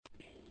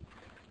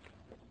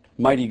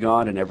Mighty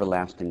God and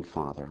everlasting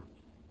Father,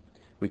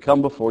 we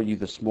come before you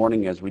this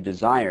morning as we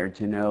desire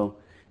to know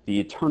the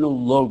eternal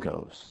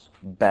Logos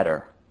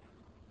better,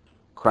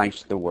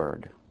 Christ the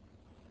Word.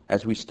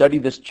 As we study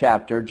this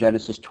chapter,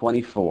 Genesis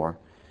 24,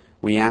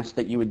 we ask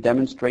that you would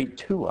demonstrate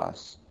to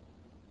us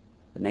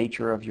the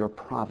nature of your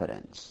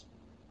providence.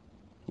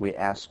 We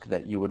ask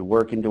that you would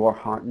work into our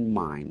heart and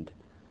mind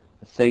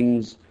the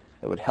things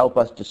that would help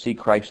us to see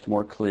Christ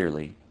more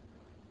clearly,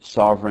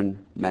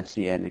 sovereign,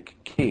 messianic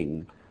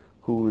King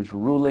who is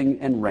ruling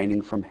and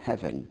reigning from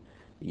heaven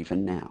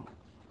even now.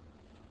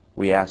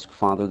 We ask,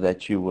 Father,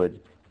 that you would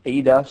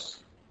aid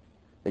us,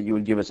 that you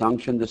would give us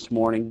unction this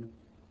morning,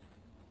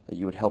 that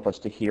you would help us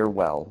to hear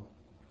well.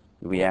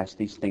 We ask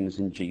these things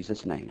in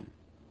Jesus' name.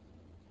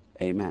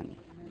 Amen.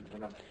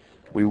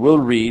 We will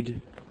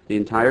read the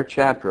entire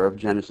chapter of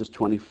Genesis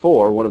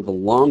 24, one of the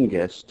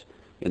longest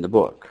in the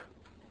book.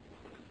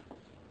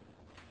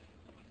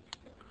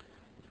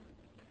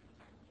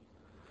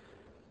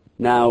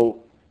 Now,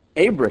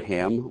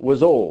 Abraham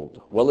was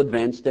old, well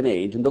advanced in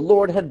age, and the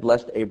Lord had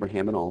blessed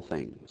Abraham in all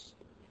things.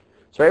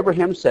 So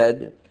Abraham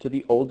said to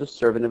the oldest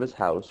servant of his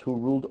house, who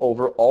ruled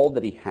over all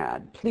that he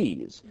had,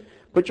 "Please,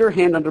 put your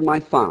hand under my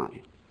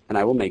thigh, and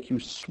I will make you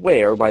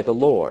swear by the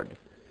Lord,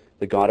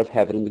 the God of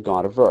heaven and the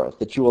God of earth,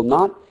 that you will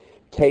not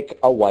take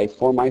a wife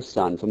for my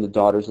son from the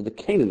daughters of the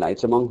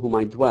Canaanites among whom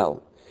I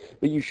dwell,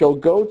 but you shall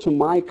go to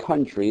my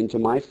country and to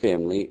my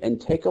family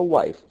and take a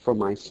wife for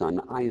my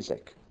son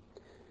Isaac."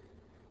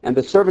 And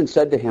the servant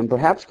said to him,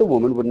 "Perhaps the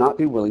woman would not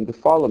be willing to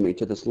follow me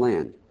to this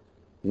land.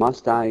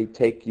 Must I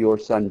take your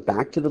son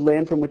back to the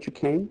land from which you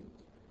came?"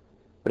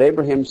 But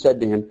Abraham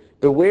said to him,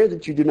 "Beware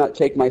that you do not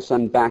take my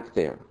son back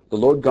there. The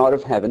Lord God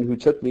of heaven, who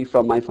took me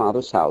from my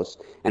father's house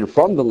and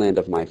from the land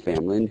of my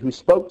family, and who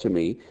spoke to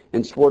me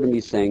and swore to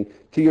me, saying,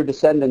 'To your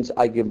descendants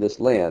I give this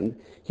land,'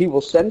 he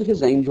will send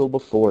his angel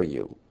before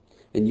you,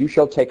 and you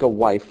shall take a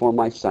wife for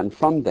my son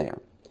from there.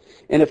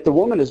 And if the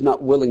woman is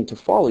not willing to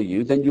follow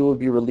you, then you will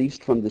be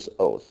released from this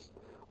oath.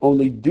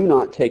 Only do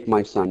not take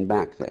my son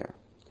back there."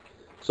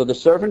 So the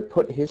servant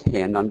put his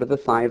hand under the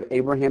thigh of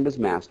Abraham his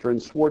master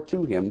and swore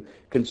to him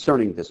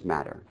concerning this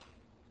matter.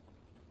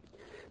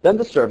 Then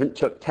the servant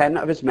took 10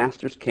 of his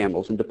master's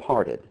camels and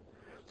departed,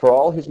 for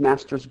all his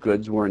master's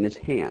goods were in his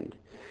hand.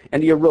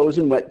 And he arose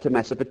and went to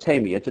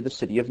Mesopotamia, to the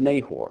city of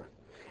Nahor.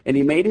 And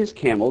he made his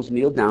camels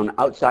kneel down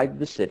outside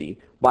the city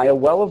by a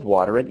well of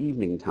water at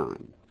evening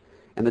time,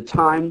 and the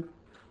time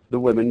the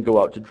women go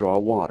out to draw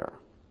water.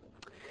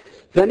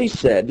 Then he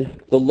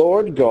said, "The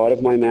Lord God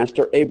of my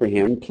master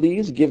Abraham,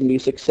 please give me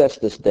success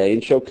this day,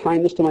 and show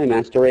kindness to my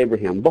master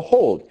Abraham.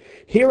 Behold,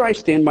 here I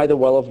stand by the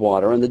well of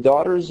water, and the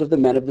daughters of the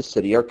men of the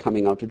city are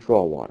coming out to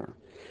draw water.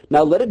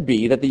 Now let it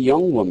be that the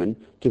young woman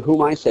to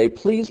whom I say,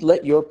 please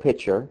let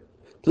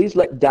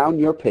down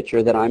your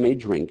pitcher that I may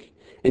drink,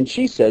 and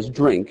she says,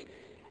 drink,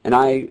 and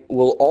I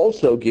will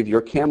also give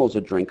your camels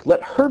a drink.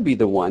 Let her be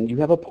the one you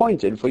have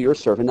appointed for your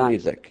servant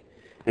Isaac.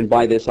 And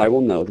by this I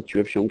will know that you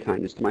have shown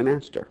kindness to my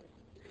master."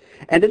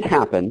 And it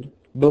happened,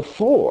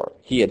 before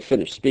he had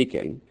finished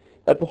speaking,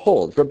 that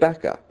behold,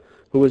 Rebekah,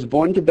 who was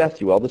born to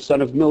Bethuel, the son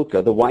of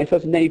Milcah, the wife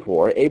of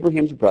Nahor,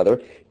 Abraham's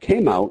brother,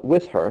 came out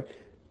with her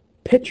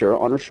pitcher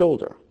on her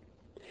shoulder.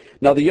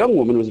 Now the young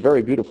woman was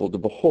very beautiful to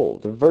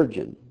behold, a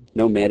virgin.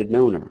 No man had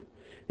known her.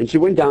 And she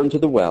went down to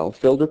the well,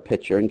 filled her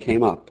pitcher, and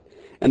came up.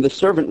 And the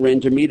servant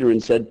ran to meet her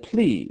and said,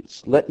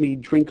 "Please, let me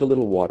drink a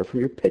little water from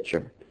your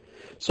pitcher."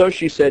 So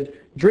she said,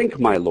 "Drink,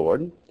 my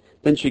lord."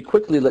 Then she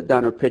quickly let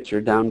down her pitcher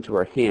down to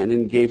her hand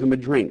and gave him a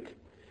drink.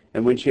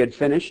 And when she had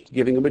finished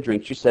giving him a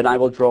drink, she said, "I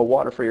will draw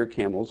water for your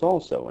camels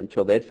also,"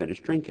 until they had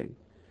finished drinking.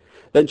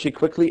 Then she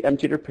quickly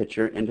emptied her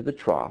pitcher into the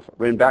trough,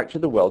 ran back to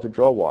the well to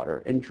draw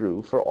water, and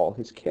drew for all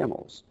his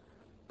camels.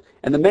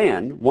 And the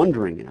man,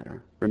 wondering at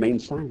her,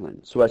 remained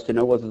silent, so as to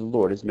know whether the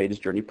Lord has made his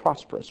journey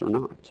prosperous or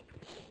not.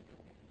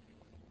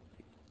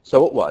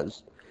 So it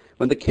was,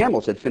 when the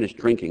camels had finished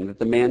drinking, that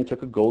the man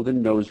took a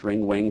golden nose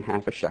ring weighing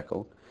half a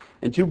shekel,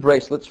 and 2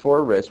 bracelets for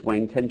a wrist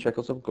weighing 10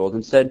 shekels of gold,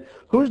 and said,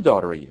 "Whose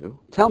daughter are you?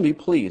 Tell me,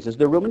 please, is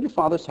there room in your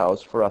father's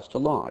house for us to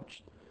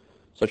lodge?"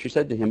 So she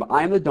said to him,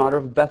 "I am the daughter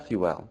of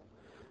Bethuel,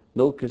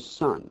 Milcah's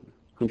son,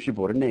 whom she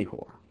bore to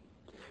Nahor."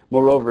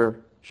 Moreover,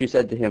 she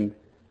said to him,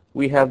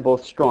 "We have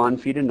both straw and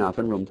feed enough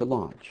and room to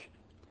lodge."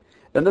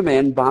 Then the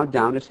man bowed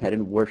down his head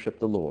and worshipped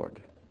the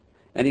Lord.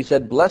 And he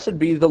said, "Blessed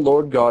be the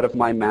Lord God of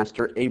my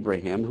master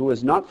Abraham, who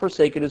has not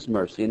forsaken his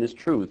mercy and his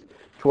truth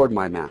toward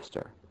my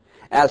master.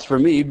 As for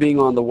me, being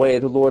on the way,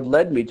 the Lord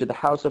led me to the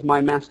house of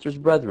my master's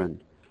brethren."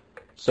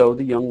 So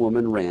the young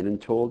woman ran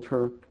and told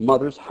her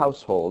mother's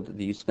household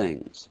these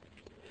things.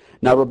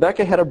 Now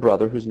Rebekah had a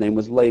brother whose name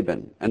was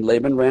Laban, and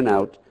Laban ran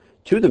out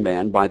to the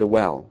man by the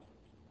well.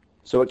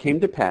 So it came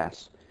to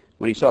pass,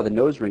 when he saw the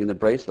nose ring and the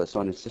bracelets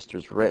on his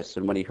sister's wrists,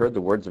 and when he heard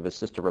the words of his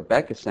sister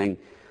Rebekah, saying,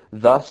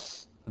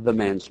 "Thus the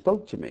man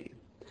spoke to me,"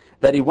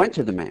 that he went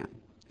to the man,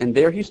 and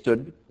there he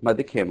stood by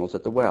the camels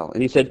at the well.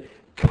 And he said,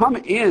 "Come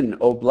in,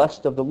 O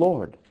blessed of the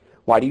Lord.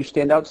 Why do you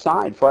stand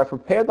outside? For I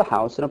prepared the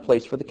house and a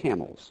place for the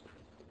camels."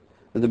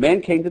 And the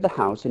man came to the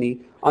house, and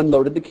he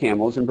unloaded the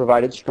camels and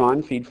provided straw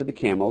and feed for the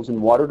camels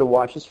and water to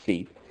wash his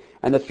feet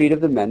and the feet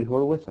of the men who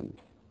were with him.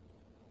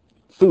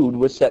 Food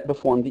was set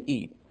before him to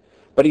eat.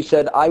 But he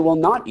said, I will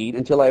not eat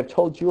until I have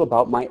told you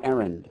about my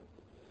errand.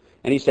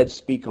 And he said,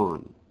 speak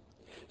on.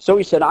 So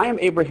he said, I am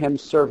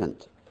Abraham's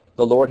servant.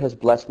 The Lord has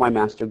blessed my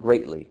master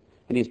greatly,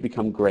 and he has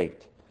become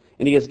great.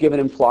 And he has given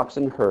him flocks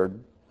and herd,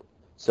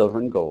 silver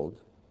and gold,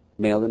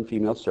 male and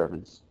female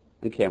servants,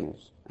 and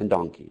camels and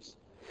donkeys.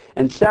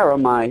 And Sarah,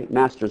 my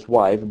master's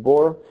wife,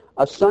 bore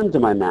a son to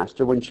my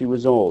master when she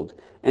was old,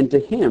 and to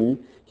him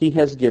he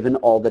has given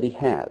all that he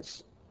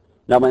has.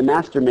 Now my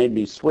master made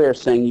me swear,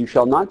 saying, you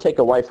shall not take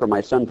a wife for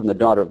my son from the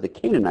daughter of the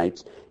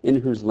Canaanites, in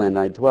whose land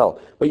I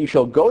dwell, but you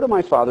shall go to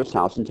my father's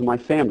house and to my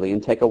family,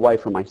 and take a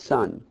wife for my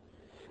son.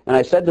 And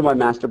I said to my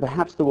master,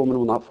 perhaps the woman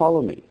will not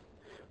follow me.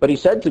 But he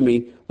said to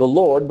me, the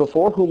Lord,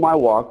 before whom I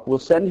walk, will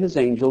send his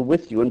angel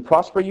with you and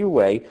prosper your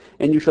way,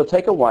 and you shall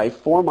take a wife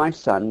for my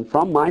son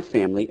from my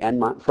family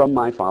and from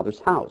my father's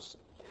house.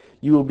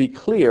 You will be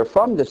clear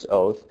from this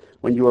oath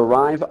when you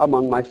arrive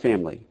among my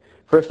family.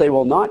 For if they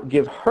will not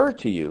give her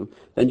to you,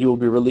 then you will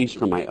be released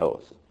from my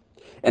oath.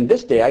 And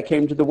this day I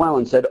came to the well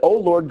and said, O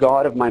Lord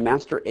God of my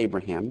master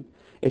Abraham,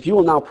 if you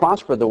will now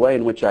prosper the way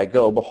in which I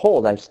go,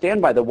 behold, I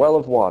stand by the well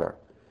of water.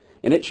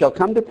 And it shall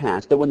come to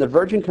pass that when the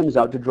virgin comes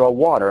out to draw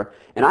water,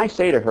 and I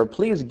say to her,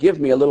 please give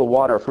me a little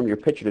water from your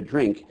pitcher to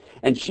drink,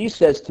 and she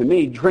says to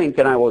me, drink,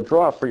 and I will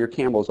draw for your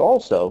camels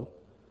also,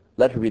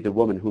 let her be the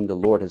woman whom the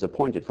Lord has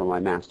appointed for my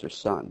master's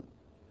son.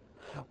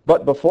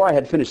 But before I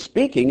had finished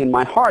speaking, in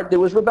my heart there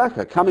was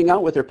Rebekah coming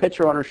out with her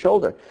pitcher on her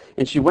shoulder,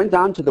 and she went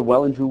down to the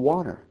well and drew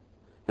water.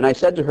 And I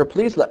said to her,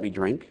 please let me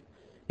drink.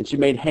 And she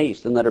made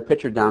haste and let her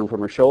pitcher down from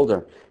her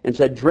shoulder, and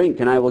said, drink,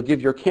 and I will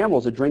give your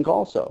camels a drink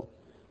also.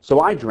 So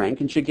I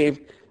drank, and she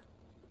gave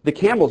the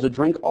camels a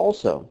drink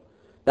also.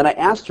 Then I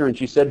asked her, and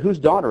she said, whose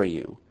daughter are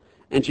you?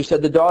 And she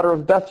said, the daughter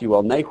of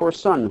Bethuel, Nahor's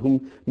son,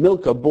 whom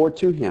Milcah bore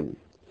to him.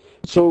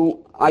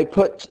 So I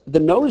put the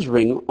nose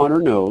ring on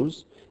her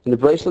nose, and the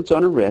bracelets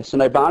on her wrists,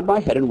 and I bowed my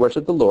head and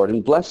worshipped the Lord,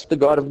 and blessed the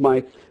God of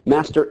my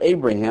master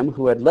Abraham,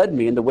 who had led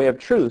me in the way of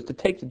truth, to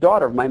take the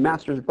daughter of my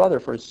master's brother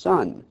for his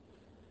son.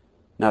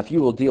 Now if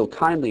you will deal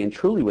kindly and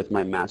truly with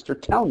my master,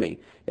 tell me,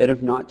 and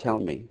if not, tell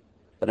me,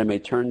 that I may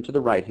turn to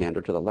the right hand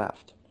or to the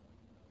left.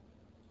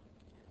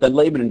 Then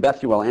Laban and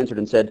Bethuel answered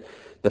and said,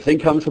 the thing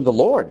comes from the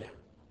Lord.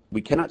 We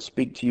cannot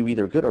speak to you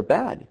either good or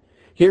bad.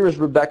 Here is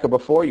Rebekah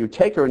before you.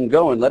 Take her and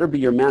go, and let her be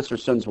your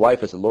master's son's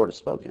wife, as the Lord has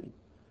spoken.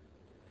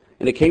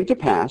 And it came to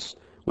pass,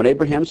 when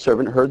Abraham's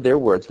servant heard their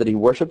words, that he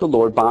worshipped the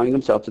Lord, bowing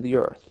himself to the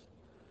earth.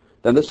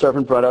 Then the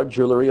servant brought out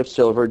jewelry of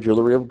silver,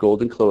 jewelry of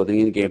gold, and clothing,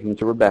 and gave them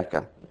to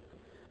Rebekah.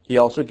 He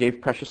also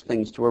gave precious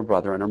things to her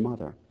brother and her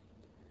mother.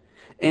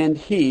 And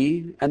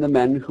he and the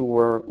men who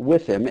were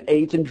with him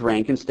ate and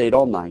drank and stayed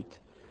all night.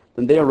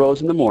 Then they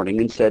arose in the morning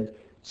and said,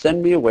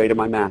 send me away to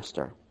my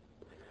master.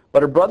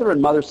 But her brother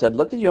and mother said,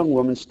 let the young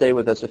woman stay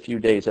with us a few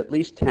days, at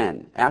least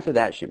 10. After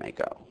that she may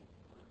go.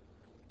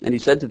 And he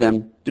said to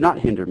them, do not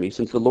hinder me,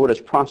 since the Lord has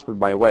prospered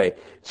my way.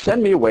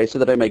 Send me away so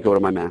that I may go to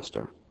my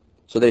master.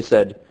 So they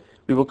said,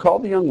 we will call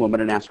the young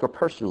woman and ask her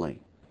personally.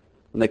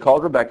 And they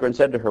called Rebekah and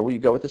said to her, will you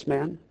go with this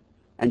man?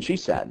 And she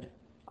said,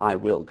 I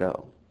will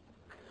go.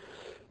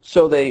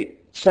 So they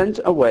sent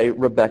away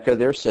Rebekah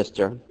their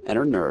sister and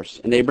her nurse,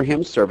 and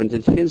Abraham's servant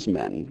and his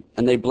men.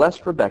 And they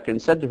blessed Rebekah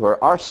and said to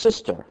her, our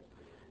sister,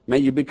 may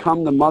you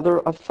become the mother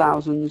of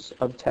thousands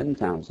of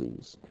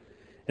 10,000s.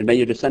 And may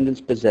your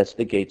descendants possess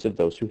the gates of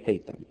those who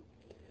hate them.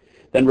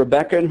 Then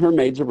Rebekah and her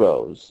maids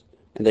arose,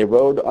 and they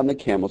rode on the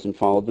camels and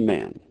followed the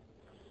man.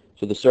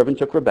 So the servant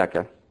took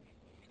Rebekah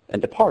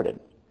and departed.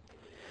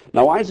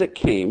 Now Isaac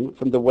came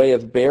from the way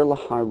of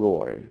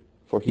Beer-lahai-roi,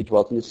 for he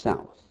dwelt in the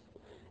south.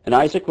 And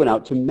Isaac went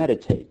out to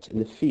meditate in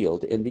the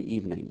field in the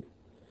evening.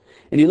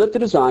 And he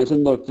lifted his eyes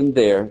and looked, and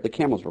there the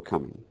camels were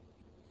coming.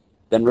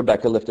 Then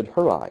Rebekah lifted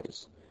her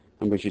eyes,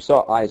 and when she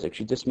saw Isaac,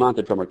 she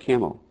dismounted from her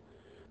camel.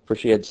 For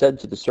she had said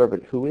to the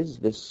servant, who is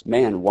this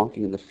man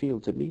walking in the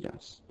field to meet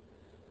us?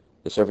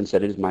 The servant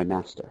said, it is my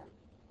master.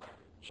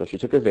 So she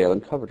took a veil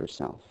and covered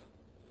herself.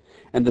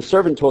 And the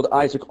servant told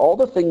Isaac all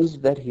the things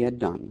that he had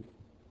done.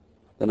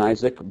 Then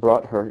Isaac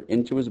brought her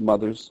into his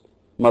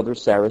mother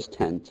Sarah's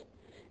tent,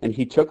 and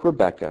he took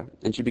Rebekah,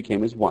 and she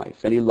became his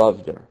wife, and he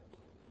loved her.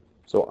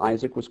 So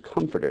Isaac was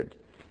comforted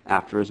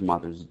after his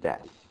mother's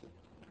death.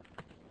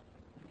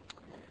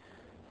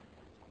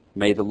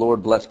 May the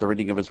Lord bless the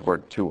reading of his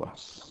word to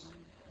us.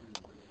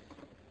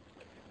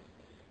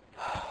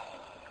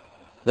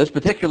 This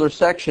particular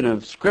section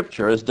of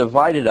Scripture is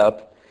divided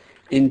up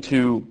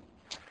into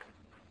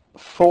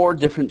 4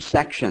 different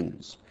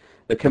sections.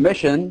 The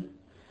commission,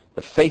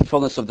 the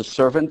faithfulness of the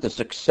servant, the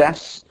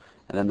success,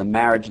 and then the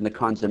marriage and the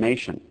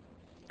consummation.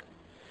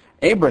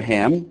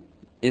 Abraham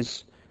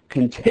is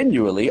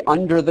continually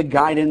under the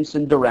guidance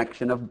and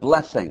direction of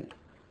blessing.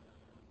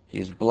 He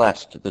is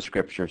blessed, the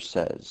Scripture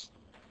says,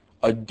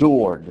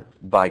 adored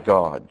by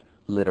God,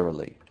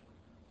 literally.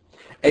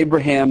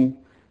 Abraham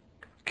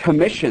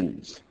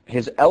commissions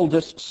his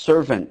eldest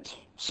servant,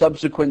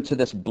 subsequent to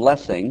this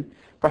blessing,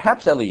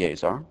 perhaps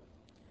Eliezer,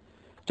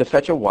 to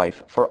fetch a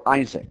wife for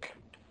Isaac.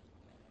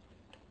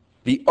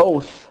 The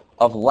oath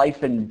of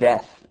life and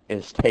death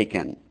is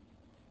taken.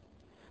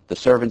 The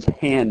servant's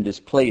hand is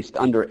placed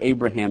under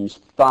Abraham's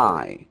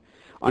thigh,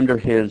 under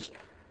his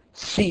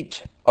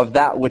seat of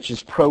that which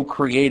is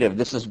procreative.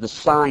 This is the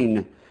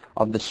sign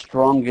of the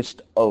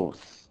strongest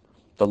oath.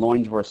 The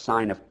loins were a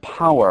sign of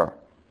power.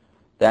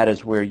 That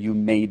is where you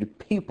made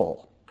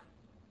people.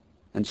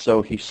 And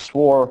so he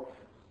swore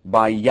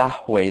by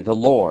Yahweh, the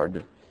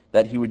Lord,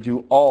 that he would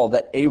do all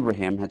that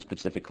Abraham had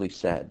specifically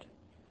said.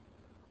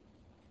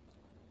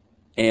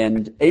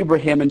 And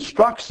Abraham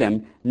instructs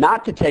him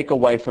not to take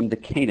away from the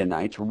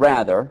Canaanites,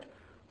 rather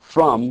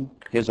from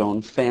his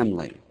own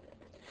family.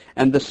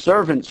 And the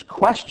servant's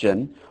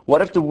question,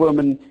 what if the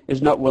woman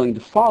is not willing to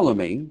follow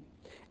me?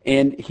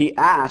 And he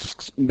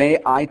asks, may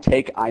I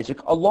take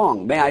Isaac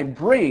along? May I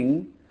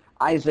bring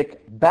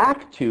Isaac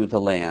back to the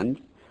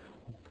land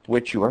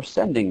which you are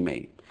sending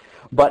me?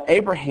 But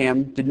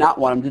Abraham did not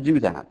want him to do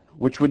that,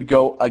 which would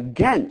go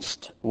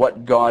against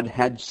what God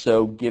had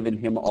so given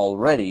him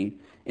already,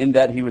 in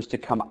that he was to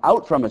come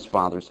out from his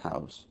father's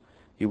house.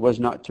 He was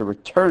not to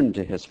return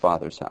to his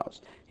father's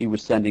house. He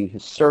was sending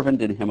his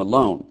servant and him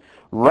alone.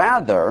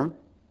 Rather,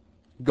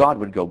 God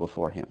would go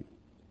before him.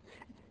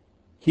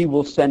 He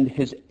will send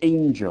his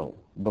angel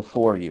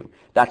before you.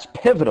 That's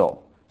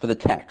pivotal for the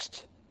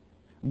text.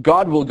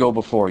 God will go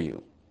before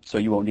you, so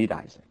you won't need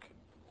Isaac.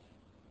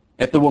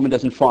 If the woman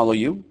doesn't follow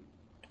you,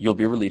 you'll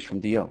be released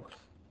from the oath.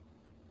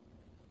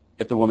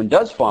 If the woman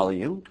does follow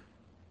you,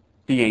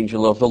 the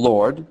angel of the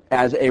Lord,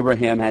 as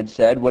Abraham had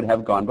said, would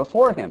have gone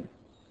before him.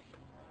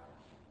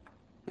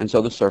 And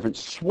so the servant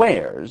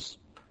swears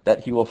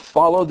that he will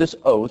follow this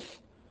oath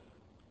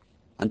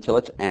until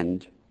its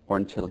end, or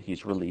until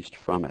he's released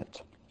from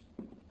it.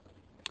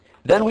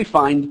 Then we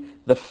find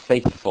the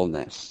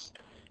faithfulness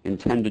in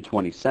 10 to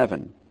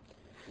 27.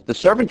 The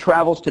servant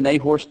travels to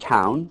Nahor's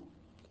town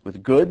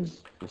with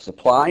goods, with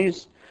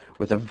supplies,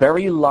 with a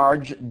very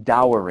large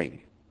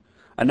dowry,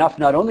 enough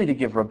not only to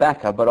give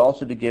Rebekah, but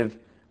also to give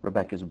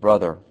Rebekah's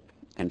brother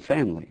and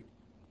family.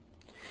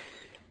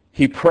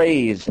 He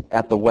prays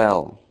at the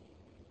well,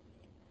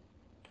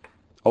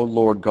 O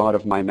Lord God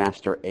of my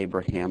master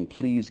Abraham,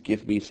 please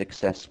give me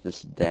success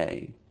this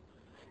day.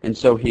 And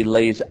so he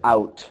lays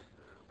out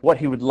what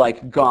he would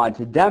like God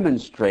to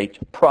demonstrate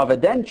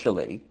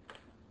providentially,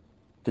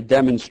 to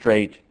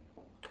demonstrate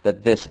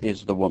that this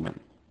is the woman.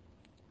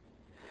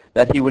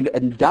 That he would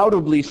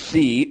undoubtedly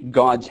see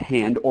God's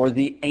hand, or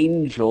the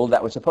angel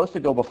that was supposed to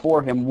go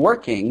before him,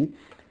 working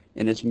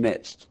in his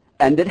midst.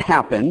 And it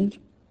happened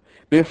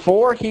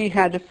before he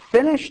had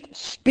finished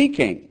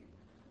speaking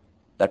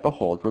that,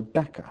 behold,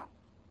 Rebekah,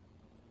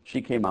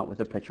 she came out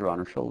with a pitcher on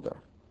her shoulder.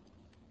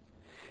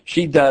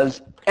 She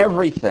does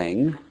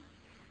everything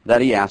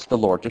that he asked the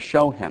Lord to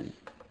show him.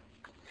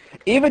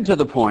 Even to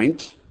the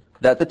point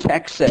that the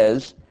text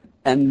says,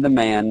 and the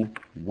man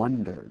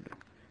wondered.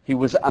 He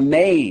was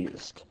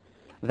amazed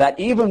that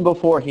even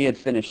before he had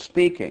finished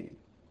speaking,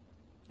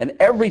 and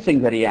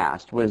everything that he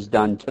asked was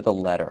done to the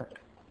letter.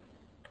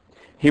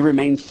 He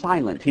remained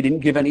silent. He didn't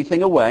give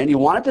anything away, and he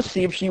wanted to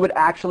see if she would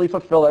actually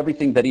fulfill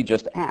everything that he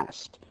just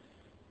asked.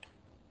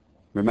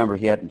 Remember,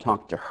 he hadn't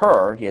talked to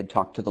her, he had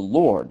talked to the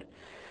Lord.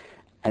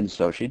 And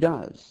so she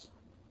does.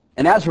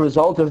 And as a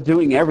result of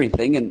doing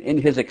everything, and in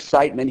his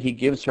excitement, he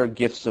gives her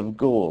gifts of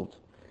gold.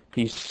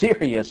 He's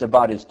serious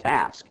about his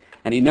task,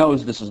 and he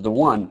knows this is the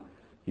one.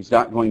 He's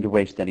not going to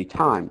waste any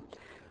time.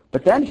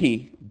 But then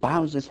he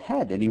bows his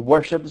head, and he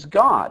worships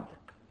God,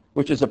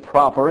 which is a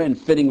proper and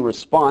fitting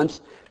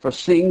response for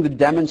seeing the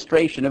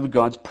demonstration of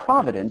God's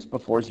providence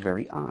before his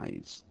very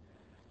eyes.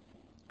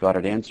 God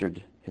had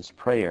answered his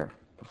prayer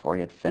before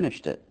he had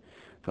finished it.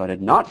 God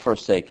had not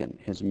forsaken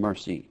his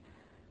mercy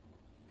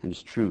and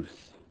his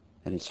truth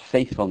and his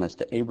faithfulness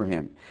to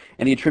Abraham.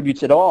 And he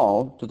attributes it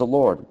all to the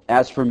Lord.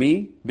 As for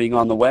me, being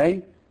on the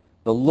way,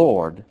 the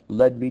Lord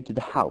led me to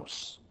the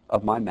house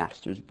of my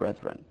master's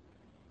brethren.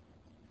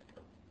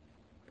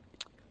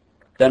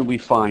 Then we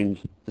find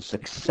the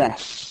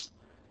success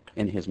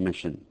in his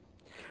mission.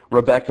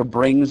 Rebekah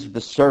brings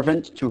the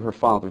servant to her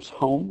father's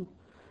home.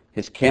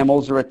 His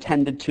camels are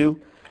attended to,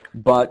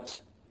 but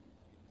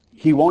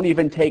he won't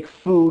even take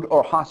food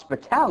or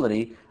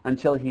hospitality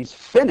until he's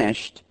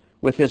finished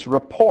with his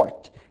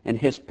report, and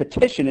his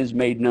petition is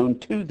made known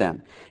to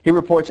them. He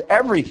reports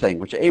everything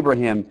which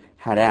Abraham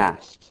had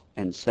asked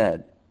and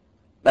said,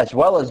 as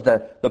well as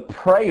the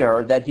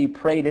prayer that he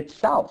prayed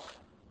itself,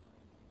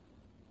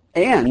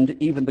 and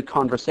even the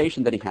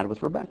conversation that he had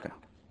with Rebekah.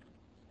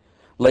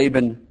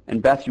 Laban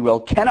and Bethuel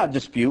cannot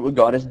dispute what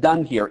God has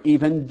done here.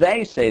 Even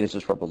they say this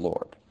is from the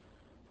Lord.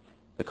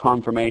 The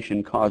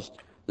confirmation caused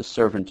the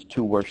servant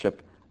to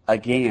worship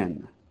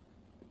again.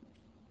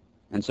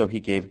 And so he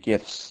gave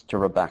gifts to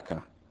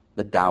Rebekah,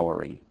 the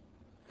dowry.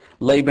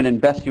 Laban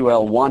and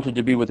Bethuel wanted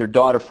to be with their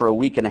daughter for a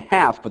week and a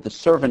half, but the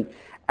servant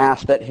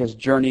asked that his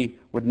journey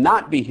would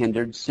not be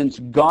hindered, since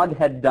God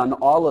had done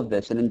all of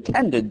this and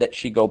intended that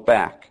she go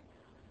back.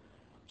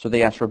 So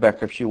they asked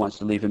Rebekah if she wants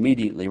to leave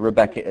immediately.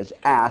 Rebekah is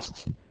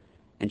asked,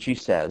 And she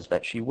says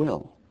that she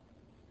will.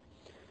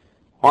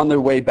 On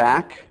their way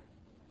back,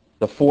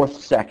 the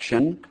fourth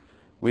section,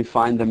 we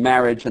find the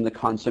marriage and the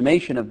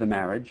consummation of the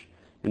marriage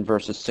in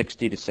verses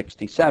 60 to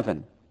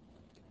 67.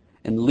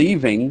 In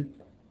leaving,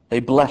 they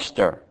blessed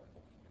her,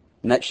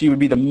 and that she would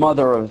be the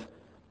mother of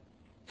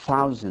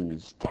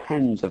thousands,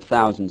 tens of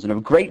thousands, and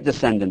of great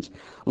descendants.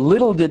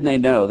 Little did they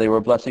know they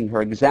were blessing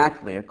her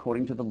exactly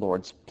according to the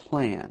Lord's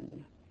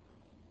plan.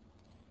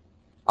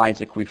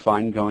 Isaac, we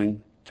find,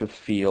 going to a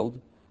field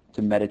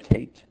to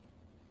meditate.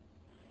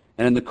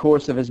 And in the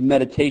course of his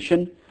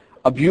meditation,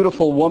 a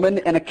beautiful woman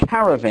and a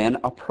caravan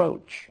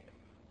approach.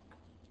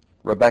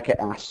 Rebekah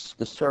asks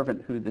the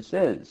servant who this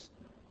is,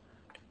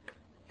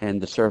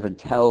 and the servant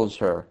tells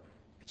her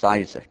it's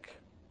Isaac.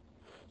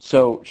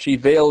 So she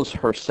veils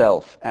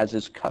herself, as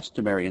is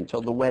customary,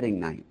 until the wedding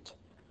night.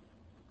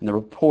 And the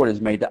report is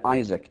made to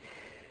Isaac.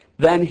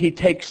 Then he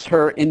takes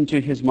her into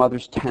his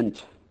mother's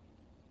tent.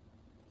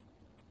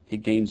 He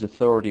gains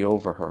authority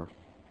over her.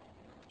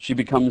 She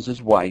becomes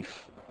his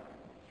wife,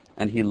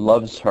 and he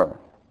loves her.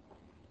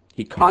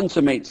 He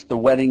consummates the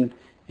wedding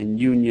and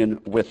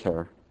union with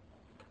her.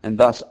 And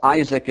thus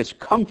Isaac is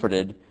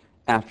comforted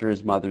after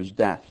his mother's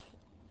death.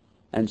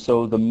 And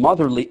so the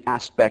motherly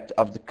aspect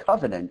of the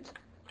covenant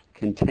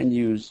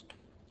continues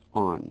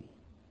on.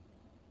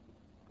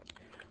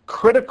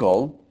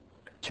 Critical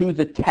to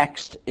the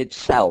text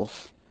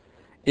itself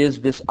is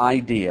this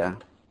idea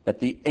that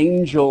the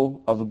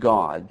angel of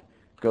God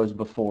goes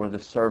before the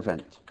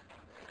servant.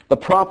 The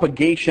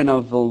propagation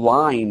of the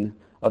line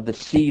of the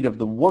seed of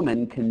the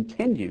woman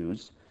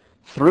continues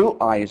through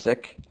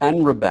Isaac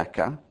and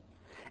Rebekah,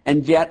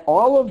 and yet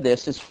all of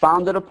this is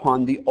founded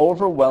upon the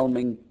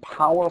overwhelming,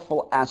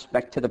 powerful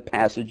aspect to the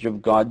passage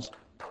of God's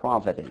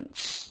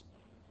providence.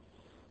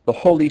 The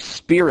Holy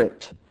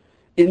Spirit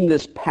in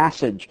this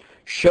passage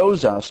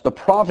shows us the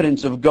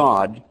providence of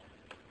God,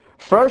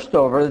 first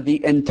over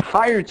the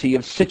entirety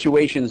of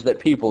situations that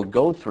people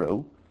go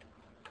through,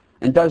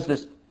 and does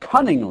this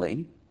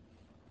cunningly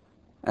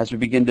as we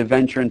begin to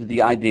venture into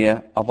the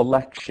idea of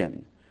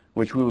election,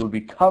 which we will be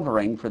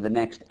covering for the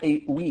next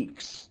 8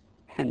 weeks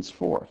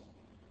henceforth.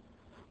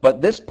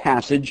 But this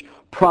passage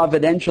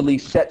providentially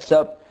sets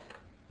up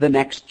the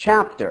next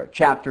chapter,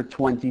 chapter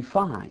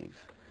 25,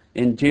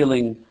 in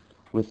dealing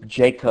with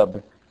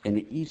Jacob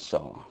and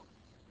Esau.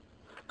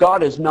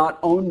 God is not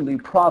only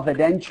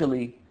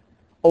providentially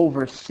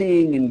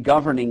overseeing and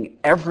governing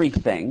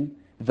everything,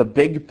 the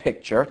big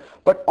picture,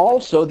 but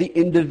also the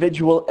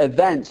individual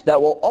events that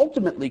will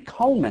ultimately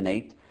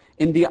culminate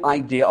in the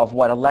idea of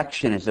what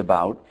election is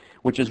about,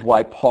 which is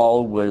why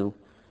Paul will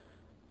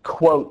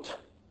quote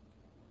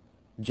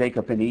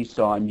Jacob and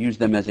Esau and use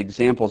them as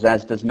examples,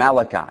 as does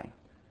Malachi,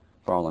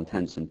 for all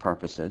intents and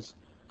purposes,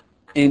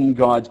 in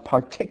God's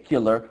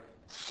particular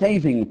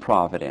saving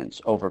providence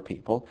over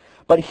people.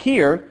 But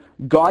here,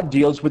 God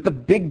deals with the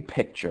big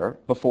picture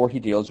before he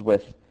deals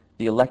with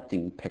the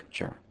electing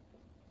picture.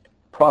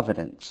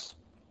 Providence.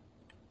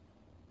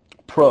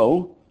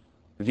 Pro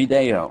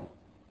video.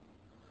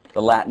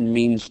 The Latin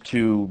means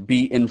to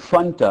be in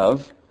front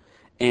of,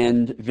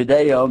 and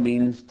video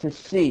means to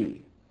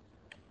see.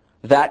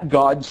 That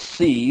God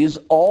sees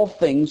all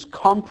things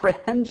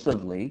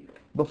comprehensively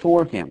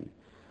before him.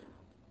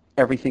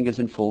 Everything is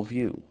in full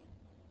view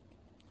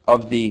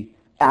of the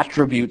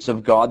attributes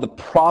of God, the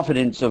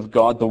providence of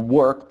God, the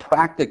work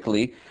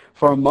practically,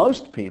 for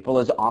most people,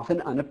 is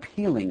often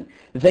unappealing.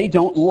 They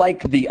don't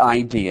like the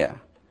idea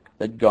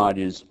that God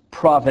is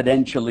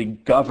providentially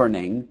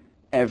governing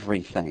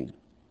everything.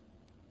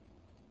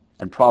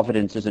 And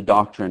providence is a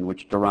doctrine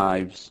which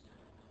derives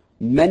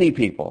many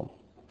people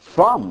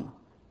from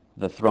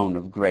the throne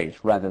of grace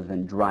rather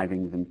than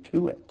driving them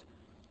to it.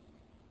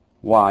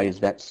 Why is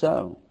that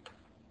so?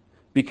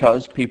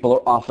 Because people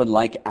are often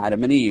like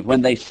Adam and Eve.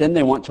 When they sin,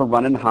 they want to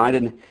run and hide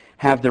and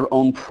have their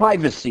own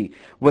privacy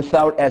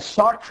without, as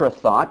Sartre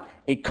thought,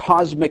 a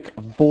cosmic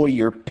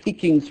voyeur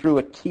peeking through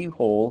a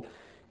keyhole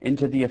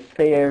into the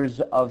affairs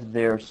of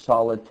their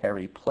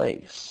solitary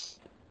place.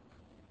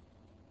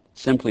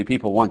 Simply,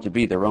 people want to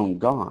be their own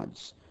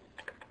gods.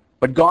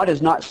 But God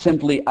is not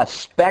simply a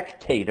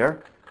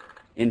spectator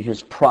in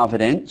his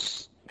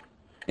providence.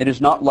 It is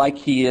not like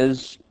he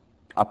is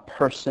a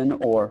person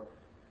or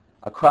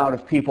a crowd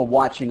of people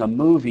watching a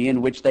movie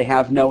in which they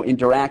have no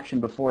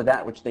interaction before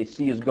that which they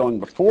see is going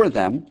before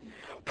them.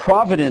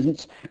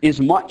 Providence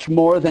is much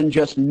more than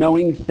just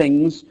knowing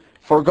things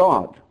for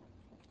God.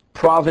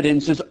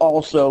 Providence is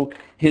also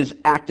his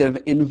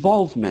active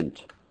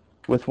involvement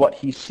with what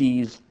he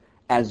sees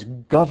as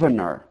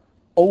governor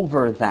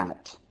over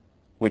that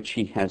which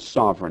he has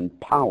sovereign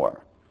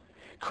power.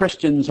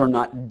 Christians are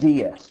not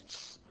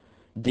deists.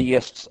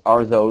 Deists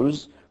are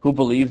those who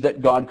believe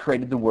that God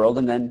created the world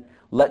and then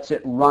lets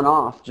it run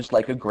off just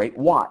like a great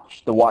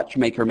watch. The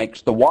watchmaker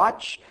makes the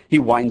watch, he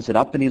winds it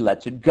up and he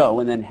lets it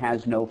go and then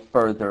has no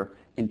further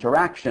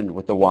interaction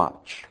with the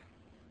watch.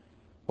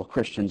 Well,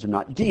 Christians are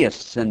not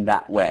deists in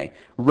that way.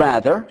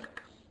 Rather,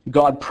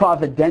 God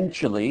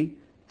providentially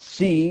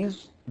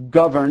sees,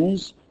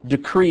 governs,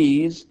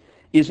 decrees,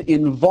 is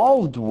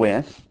involved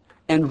with,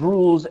 and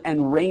rules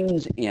and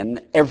reigns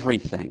in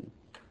everything.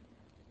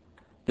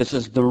 This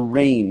is the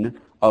reign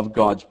of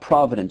God's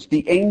providence.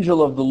 The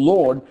angel of the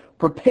Lord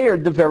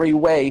prepared the very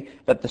way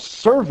that the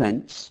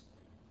servant's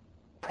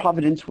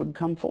providence would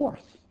come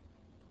forth.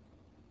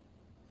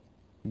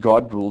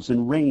 God rules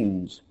and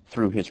reigns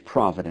through his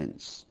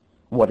providence.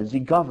 What does he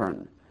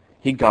govern?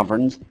 He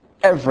governs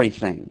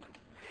everything.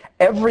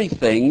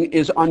 Everything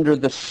is under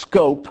the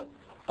scope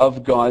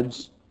of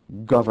God's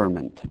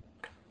government.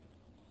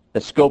 The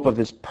scope of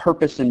his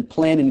purpose and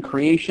plan in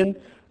creation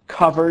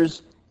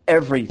covers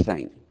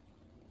everything.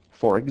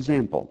 For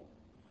example,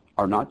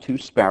 are not 2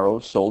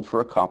 sparrows sold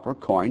for a copper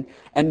coin,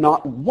 and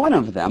not one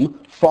of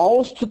them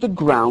falls to the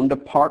ground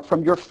apart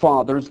from your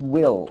Father's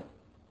will?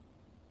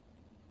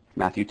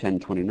 Matthew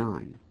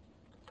 10:29.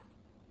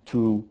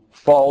 To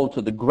fall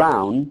to the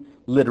ground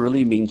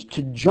literally means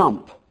to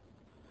jump.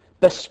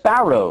 The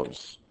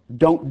sparrows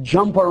don't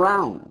jump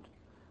around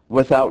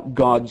without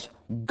God's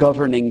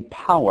governing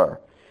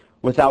power,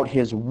 without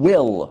his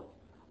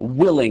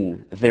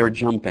willing their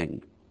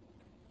jumping.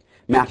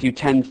 Matthew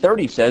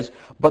 10:30 says,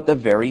 but the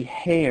very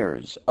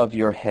hairs of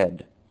your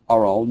head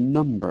are all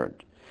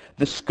numbered.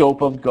 The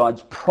scope of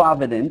God's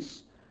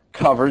providence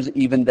covers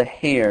even the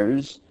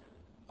hairs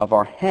of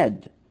our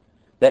head,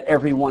 that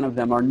every one of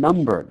them are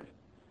numbered.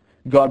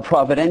 God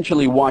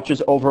providentially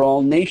watches over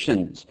all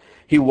nations.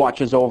 He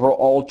watches over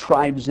all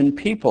tribes and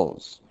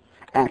peoples.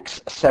 Acts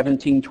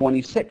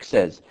 17:26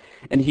 says,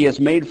 and he has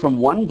made from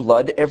one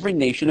blood every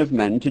nation of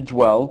men to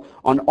dwell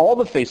on all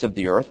the face of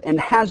the earth, and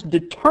has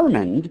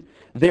determined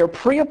their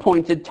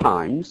pre-appointed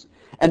times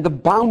and the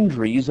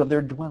boundaries of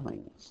their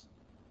dwellings.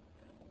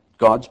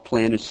 God's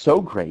plan is so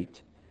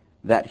great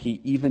that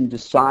he even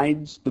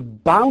decides the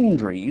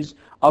boundaries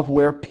of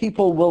where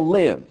people will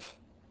live.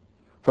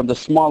 From the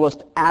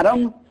smallest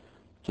atom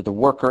to the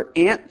worker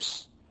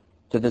ants,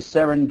 to the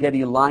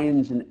Serengeti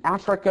lions in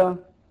Africa,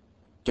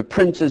 to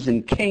princes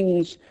and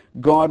kings,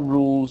 God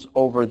rules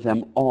over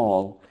them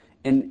all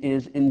and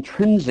is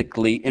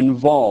intrinsically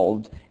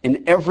involved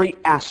in every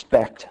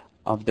aspect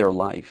of their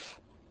life.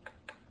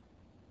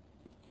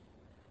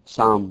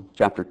 Psalm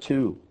chapter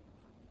 2.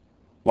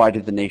 Why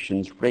did the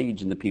nations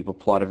rage and the people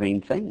plot a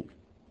vain thing?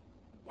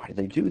 Why do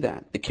they do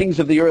that? The kings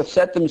of the earth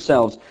set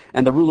themselves,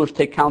 and the rulers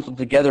take counsel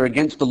together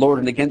against the Lord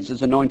and against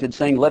his anointed,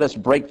 saying, let us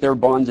break their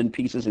bonds in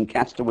pieces and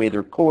cast away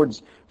their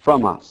cords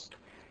from us.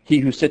 He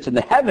who sits in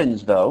the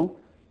heavens, though,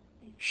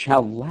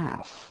 shall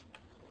laugh.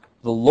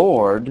 The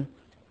Lord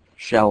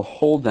shall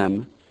hold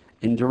them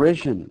in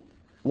derision.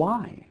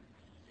 Why?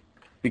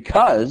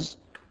 Because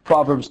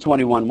Proverbs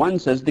 21:1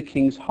 says, the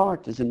king's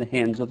heart is in the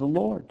hands of the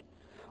Lord.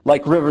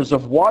 Like rivers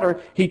of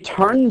water, he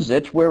turns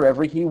it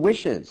wherever he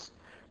wishes.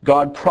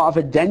 God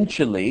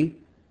providentially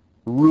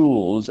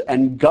rules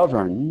and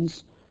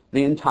governs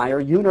the entire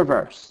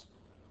universe.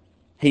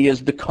 He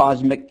is the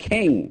cosmic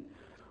king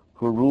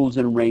who rules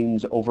and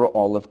reigns over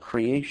all of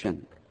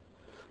creation.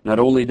 Not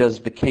only does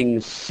the king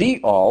see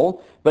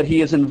all, but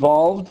he is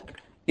involved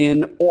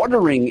in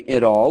ordering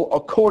it all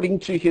according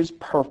to his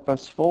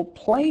purposeful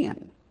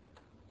plan.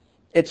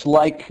 It's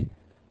like,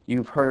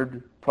 you've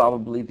heard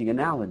probably the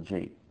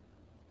analogy,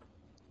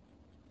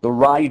 the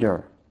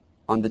rider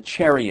on the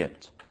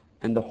chariot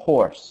and the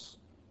horse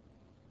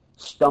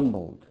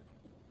stumbled.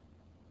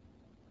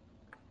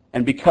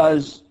 And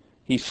because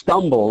he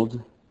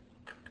stumbled,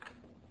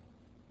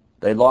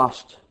 they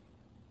lost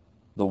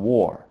the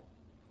war.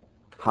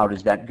 How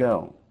does that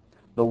go?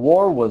 The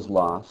war was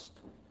lost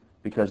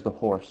because the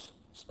horse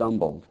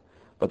stumbled.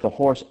 But the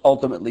horse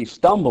ultimately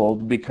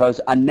stumbled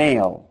because a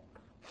nail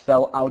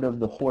fell out of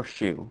the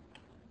horseshoe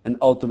and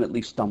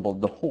ultimately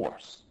stumbled the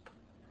horse.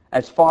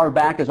 As far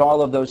back as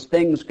all of those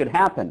things could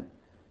happen,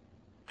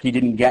 he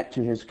didn't get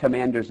to his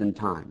commanders in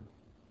time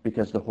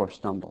because the horse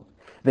stumbled.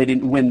 They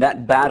didn't win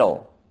that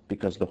battle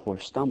because the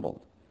horse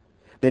stumbled.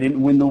 They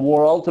didn't win the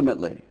war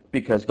ultimately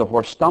because the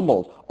horse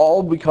stumbled.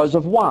 All because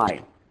of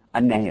why?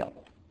 A nail.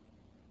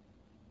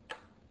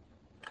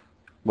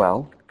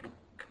 Well,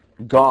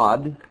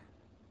 God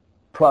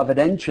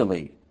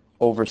providentially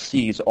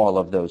oversees all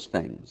of those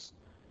things.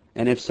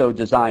 And if so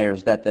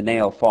desires that the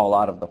nail fall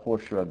out of the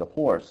horseshoe of the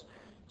horse,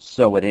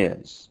 so it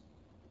is.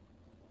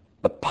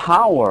 The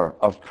power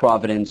of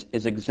providence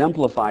is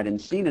exemplified and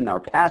seen in our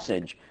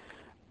passage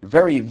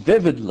very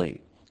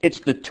vividly. It's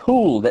the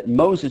tool that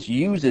Moses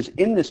uses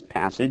in this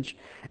passage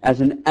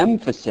as an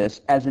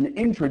emphasis, as an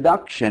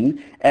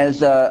introduction,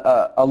 as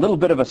a little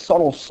bit of a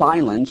subtle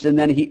silence, and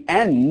then he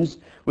ends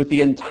with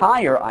the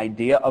entire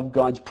idea of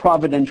God's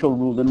providential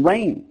rule and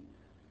reign.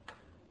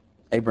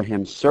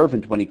 Abraham's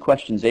servant, when he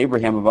questions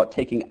Abraham about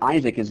taking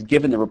Isaac, is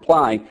given the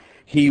reply,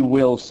 he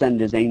will send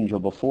his angel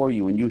before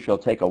you, and you shall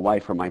take a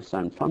wife for my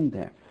son from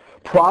there.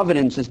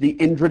 Providence is the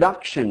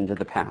introduction to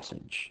the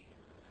passage.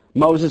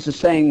 Moses is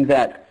saying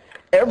that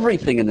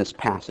everything in this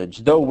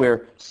passage, though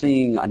we're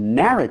seeing a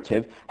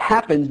narrative,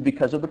 happens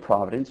because of the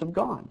providence of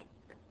God.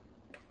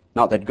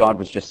 Not that God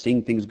was just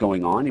seeing things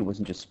going on. He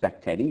wasn't just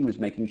spectating. He was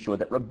making sure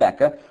that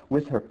Rebekah,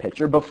 with her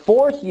pitcher,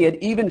 before he had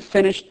even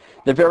finished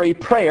the very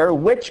prayer,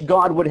 which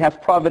God would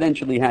have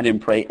providentially had him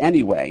pray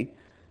anyway,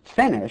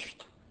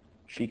 finished,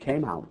 she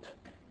came out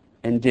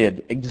and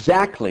did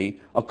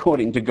exactly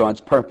according to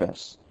God's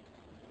purpose.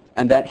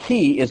 And that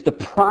he is the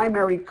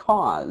primary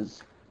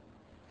cause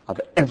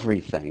of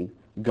everything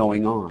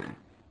going on.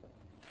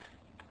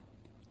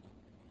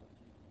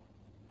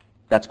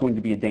 That's going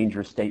to be a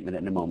dangerous statement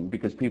in a moment,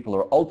 because people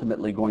are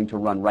ultimately going to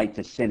run right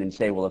to sin and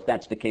say, well, if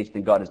that's the case,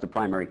 then God is the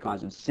primary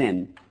cause of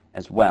sin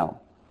as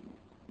well.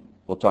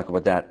 We'll talk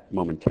about that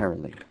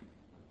momentarily.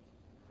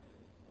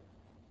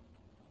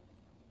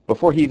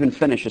 Before he even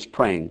finishes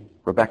praying,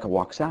 Rebekah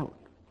walks out.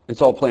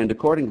 It's all planned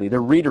accordingly.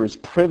 The reader is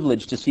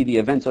privileged to see the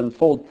events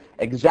unfold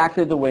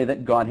exactly the way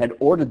that God had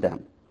ordered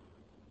them.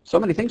 So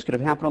many things could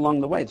have happened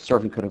along the way. The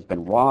servant could have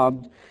been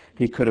robbed.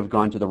 He could have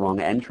gone to the wrong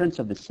entrance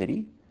of the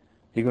city.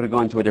 He could have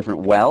gone to a different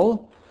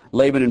well.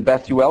 Laban and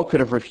Bethuel could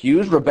have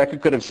refused. Rebekah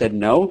could have said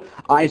no.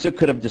 Isaac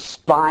could have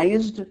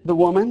despised the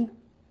woman.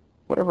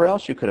 Whatever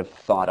else you could have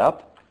thought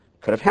up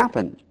could have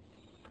happened.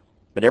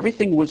 But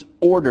everything was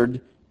ordered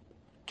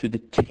to the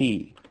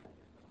T.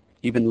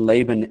 Even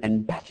Laban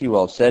and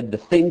Bethuel said, the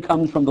thing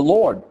comes from the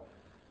Lord.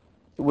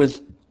 It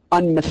was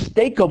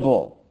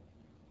unmistakable.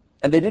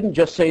 And they didn't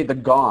just say the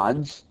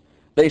gods.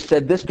 They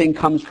said, this thing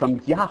comes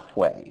from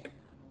Yahweh.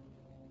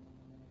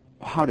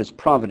 How does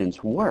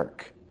providence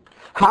work?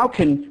 How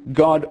can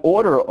God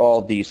order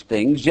all these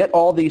things, yet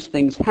all these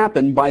things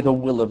happen by the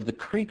will of the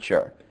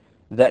creature,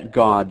 that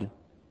God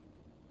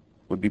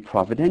would be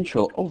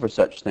providential over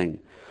such thing?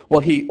 Well,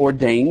 he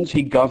ordains,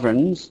 he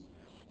governs,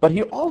 but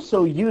he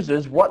also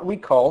uses what we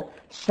call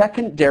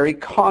secondary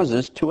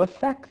causes to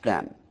affect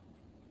them.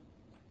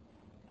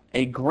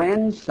 A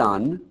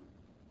grandson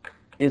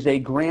is a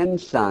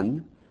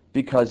grandson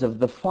because of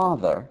the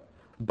father,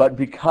 but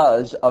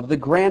because of the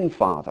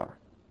grandfather.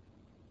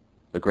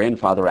 The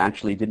grandfather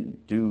actually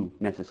didn't do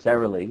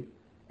necessarily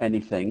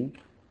anything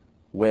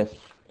with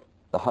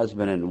the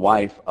husband and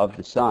wife of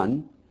the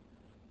son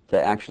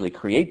to actually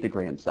create the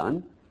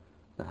grandson.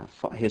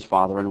 His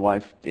father and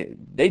wife,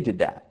 they did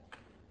that.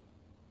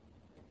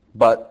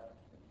 But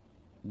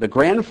the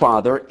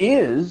grandfather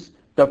is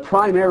the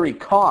primary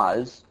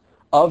cause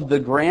of the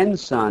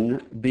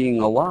grandson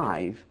being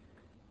alive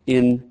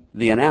in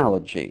the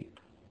analogy.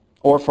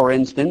 Or, for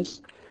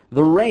instance,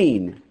 the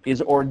rain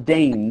is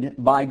ordained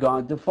by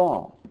God to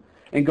fall.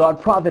 And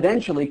God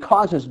providentially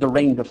causes the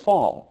rain to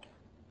fall.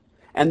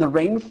 And the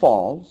rain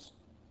falls,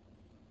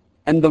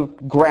 and the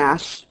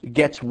grass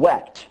gets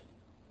wet.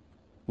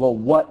 Well,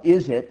 what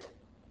is it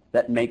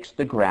that makes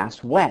the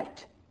grass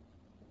wet?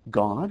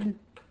 God?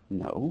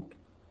 No.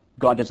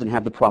 God doesn't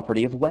have the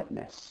property of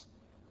wetness.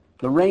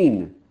 The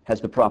rain has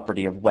the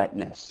property of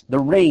wetness. The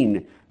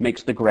rain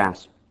makes the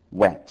grass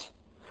wet.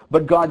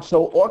 But God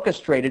so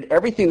orchestrated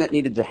everything that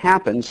needed to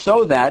happen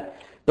so that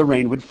the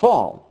rain would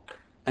fall,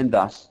 and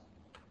thus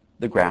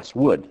the grass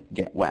would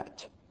get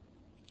wet.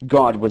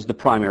 God was the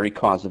primary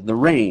cause of the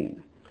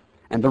rain,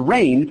 and the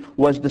rain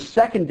was the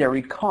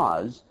secondary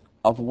cause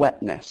of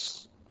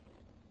wetness.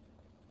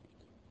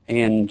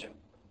 And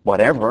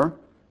whatever,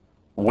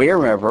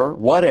 wherever,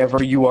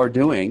 whatever you are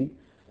doing,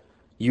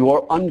 you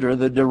are under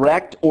the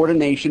direct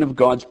ordination of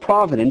God's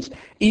providence,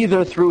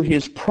 either through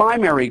his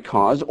primary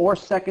cause or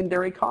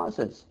secondary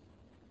causes.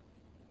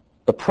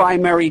 The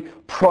primary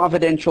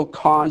providential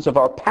cause of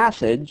our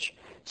passage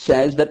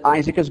says that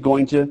Isaac is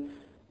going to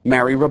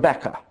marry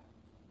Rebekah.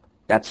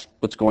 That's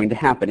what's going to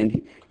happen.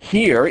 And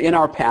here in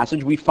our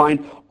passage we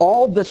find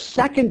all the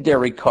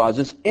secondary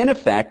causes in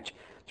effect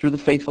through the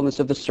faithfulness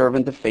of the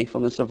servant, the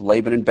faithfulness of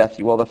Laban and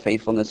Bethuel, the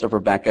faithfulness of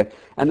Rebekah,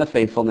 and the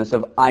faithfulness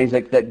of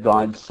Isaac that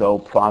God so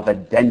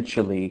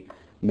providentially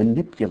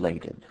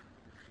manipulated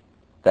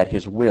that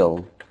his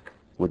will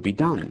would be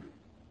done.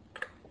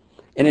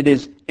 And it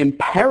is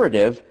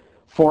imperative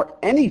for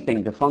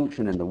anything to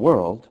function in the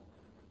world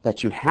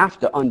that you have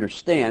to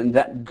understand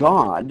that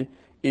God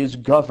is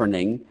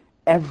governing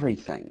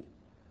everything.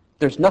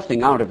 There's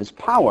nothing out of his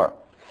power.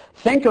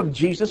 Think of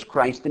Jesus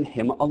Christ and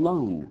him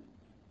alone.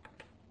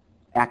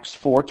 Acts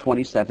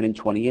 4:27 and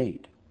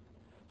 28.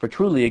 For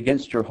truly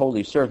against your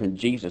holy servant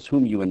Jesus,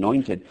 whom you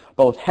anointed,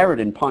 both Herod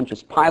and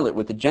Pontius Pilate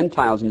with the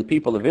Gentiles and the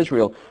people of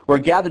Israel were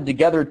gathered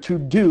together to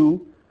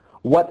do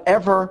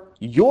whatever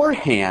your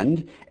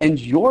hand and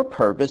your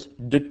purpose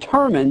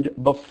determined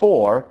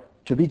before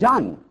to be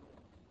done.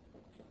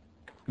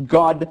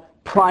 God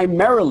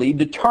primarily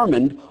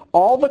determined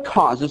all the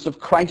causes of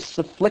Christ's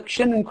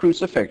affliction and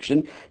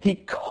crucifixion. He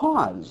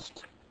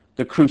caused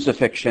the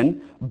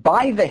crucifixion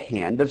by the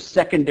hand of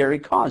secondary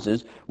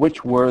causes,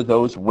 which were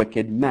those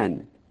wicked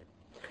men.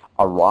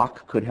 A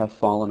rock could have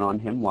fallen on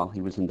him while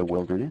he was in the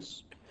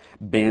wilderness.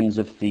 Bands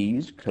of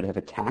thieves could have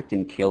attacked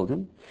and killed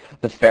him.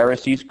 The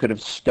Pharisees could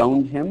have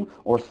stoned him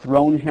or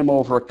thrown him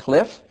over a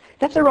cliff.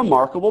 That's a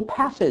remarkable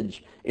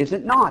passage, is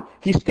it not?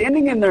 He's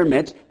standing in their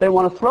midst. They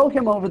want to throw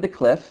him over the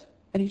cliff,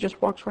 and he just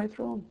walks right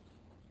through them.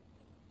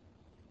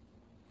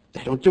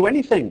 They don't do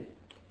anything.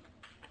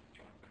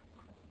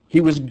 He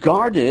was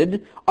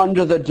guarded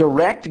under the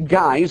direct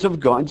guise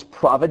of God's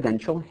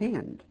providential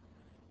hand.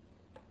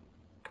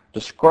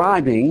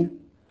 Describing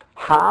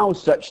how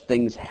such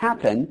things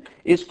happen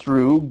is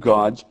through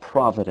God's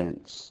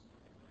providence.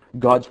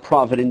 God's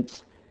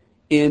providence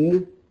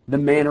in the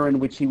manner in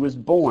which he was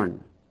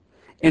born,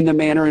 in the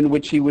manner in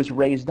which he was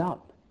raised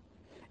up,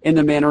 in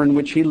the manner in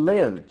which he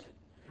lived.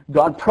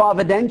 God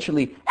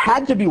providentially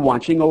had to be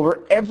watching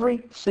over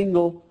every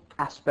single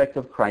aspect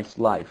of Christ's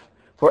life,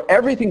 for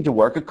everything to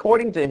work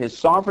according to his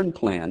sovereign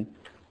plan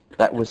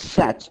that was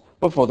set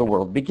before the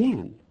world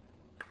began.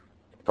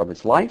 From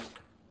his life,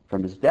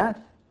 from his death,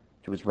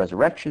 to his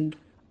resurrection,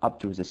 up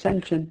to his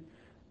ascension,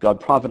 God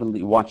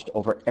providently watched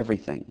over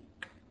everything.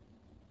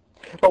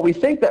 But we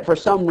think that for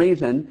some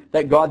reason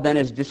that God then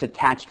is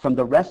disattached from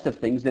the rest of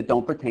things that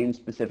don't pertain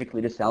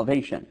specifically to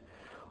salvation.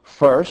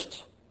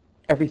 First,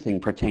 everything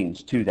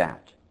pertains to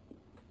that.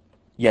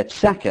 Yet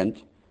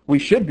second, we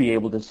should be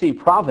able to see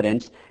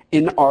providence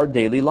in our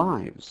daily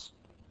lives.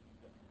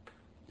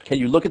 Can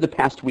you look at the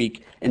past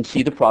week and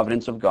see the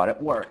providence of God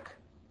at work?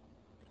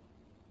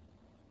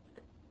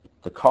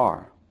 The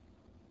car,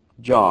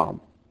 job,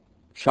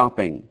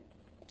 shopping,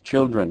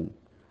 children,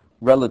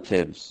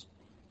 relatives,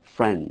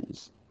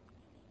 friends.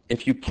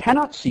 If you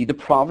cannot see the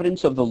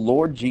providence of the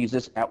Lord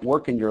Jesus at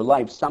work in your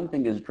life,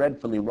 something is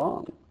dreadfully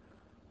wrong.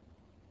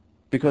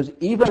 Because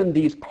even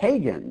these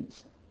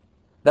pagans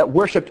that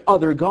worshipped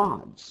other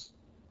gods,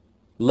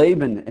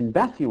 Laban and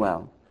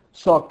Bethuel,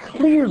 saw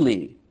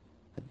clearly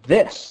that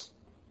this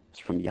is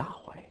from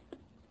Yahweh.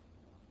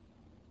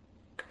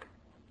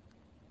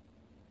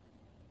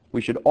 We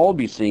should all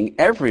be seeing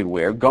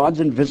everywhere God's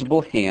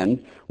invisible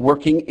hand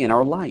working in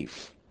our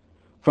life.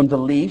 From the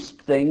least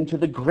thing to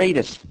the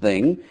greatest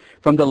thing,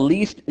 from the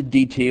least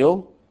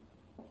detail,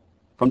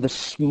 from the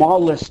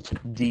smallest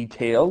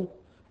detail,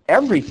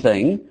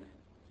 everything,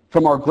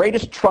 from our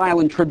greatest trial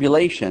and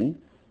tribulation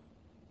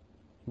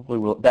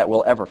that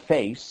we'll ever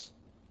face,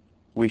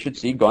 we should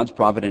see God's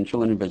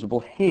providential and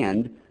invisible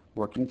hand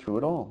working through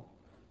it all,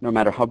 no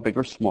matter how big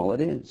or small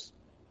it is.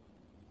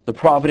 The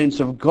providence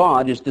of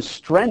God is the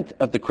strength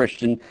of the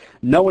Christian,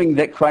 knowing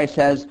that Christ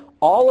has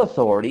all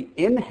authority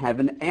in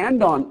heaven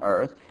and on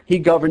earth. He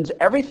governs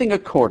everything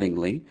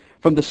accordingly,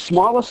 from the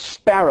smallest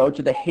sparrow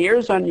to the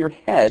hairs on your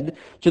head,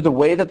 to the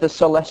way that the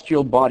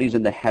celestial bodies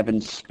in the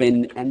heavens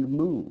spin and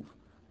move.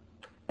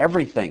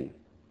 Everything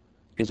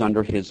is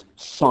under his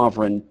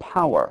sovereign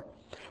power.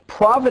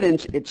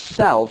 Providence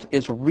itself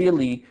is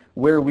really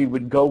where we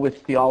would go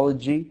with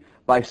theology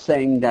by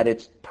saying that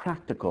it's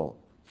practical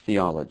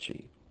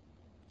theology.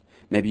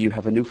 Maybe you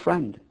have a new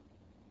friend.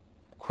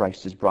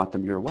 Christ has brought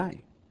them your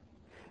way.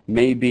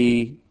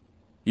 Maybe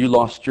you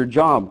lost your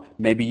job.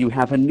 Maybe you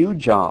have a new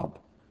job.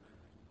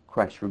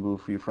 Christ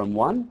removed you from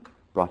one,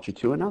 brought you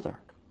to another.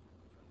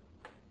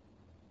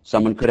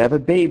 Someone could have a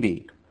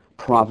baby.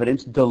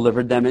 Providence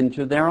delivered them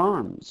into their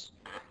arms.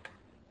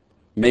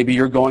 Maybe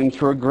you're going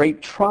through a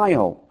great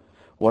trial.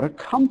 What a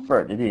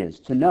comfort it is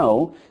to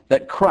know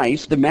that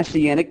Christ, the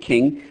Messianic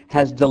King,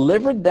 has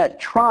delivered that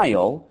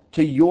trial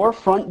to your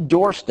front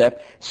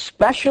doorstep,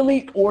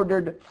 specially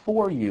ordered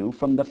for you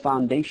from the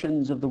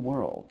foundations of the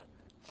world,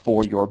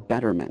 for your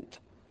betterment.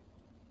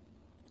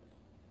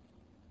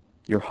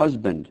 Your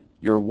husband,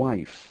 your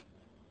wife,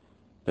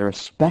 they're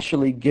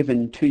especially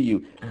given to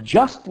you,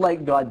 just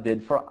like God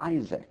did for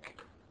Isaac.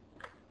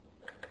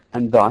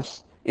 And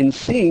thus, in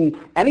seeing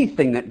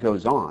anything that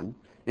goes on,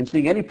 in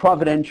seeing any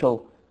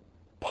providential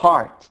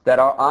part that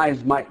our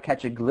eyes might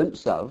catch a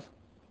glimpse of,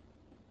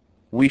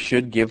 we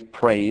should give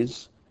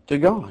praise to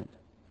God.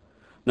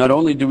 Not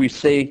only do we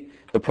see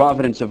the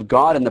providence of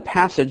God in the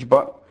passage,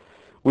 but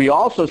we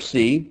also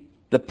see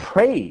the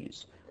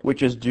praise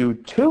which is due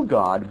to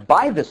God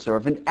by the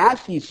servant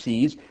as he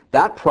sees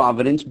that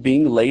providence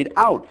being laid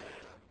out.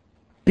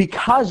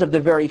 Because of the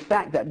very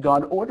fact that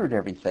God ordered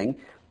everything,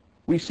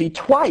 we see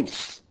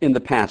twice in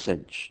the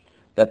passage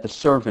that the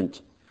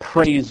servant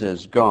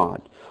praises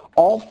God.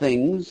 All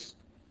things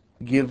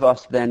give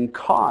us then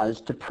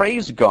cause to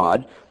praise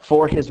God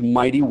for his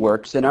mighty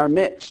works in our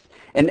midst.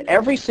 And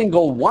every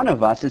single one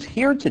of us is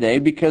here today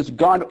because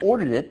God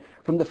ordered it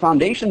from the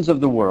foundations of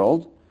the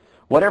world.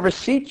 Whatever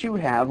seat you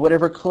have,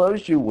 whatever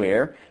clothes you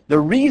wear, the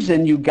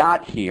reason you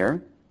got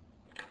here,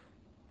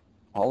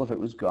 all of it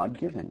was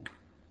God-given.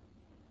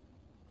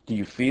 Do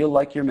you feel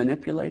like you're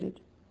manipulated?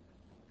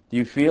 Do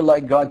you feel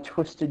like God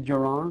twisted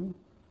your arm?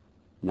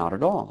 Not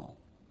at all.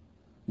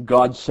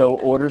 God so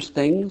orders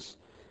things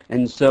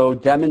and so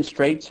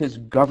demonstrates his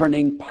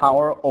governing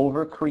power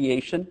over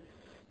creation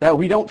that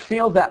we don't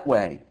feel that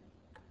way,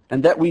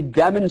 and that we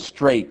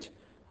demonstrate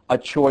a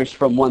choice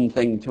from one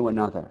thing to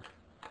another,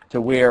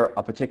 to wear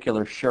a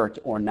particular shirt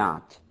or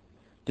not,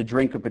 to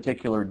drink a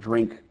particular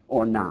drink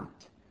or not,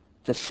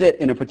 to sit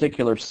in a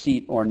particular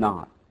seat or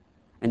not.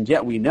 And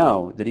yet we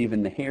know that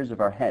even the hairs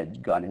of our heads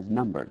God has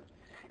numbered.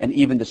 And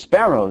even the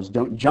sparrows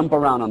don't jump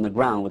around on the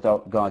ground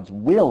without God's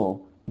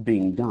will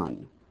being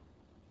done.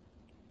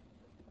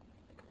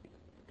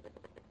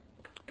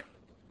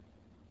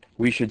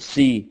 We should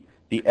see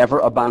the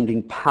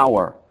ever-abounding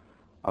power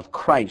of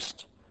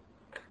Christ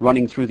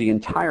running through the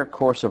entire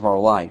course of our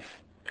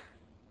life.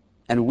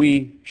 And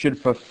we should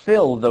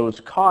fulfill those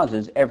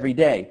causes every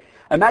day.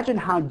 Imagine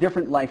how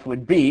different life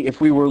would be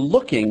if we were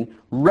looking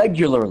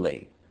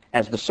regularly,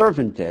 as the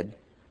servant did,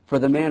 for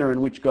the manner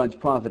in which God's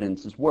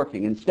providence is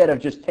working, instead of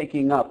just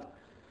taking up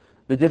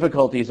the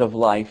difficulties of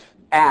life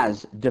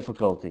as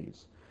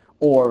difficulties,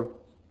 or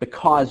the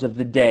cause of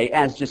the day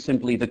as just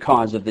simply the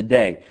cause of the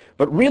day,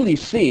 but really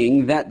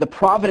seeing that the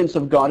providence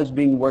of God is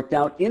being worked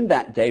out in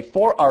that day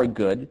for our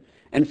good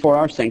and for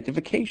our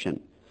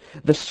sanctification.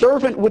 The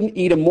servant wouldn't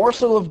eat a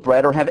morsel of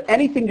bread or have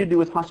anything to do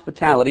with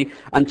hospitality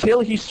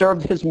until he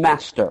served his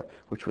master,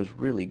 which was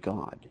really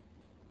God.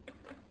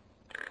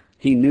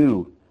 He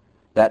knew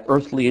that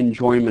earthly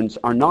enjoyments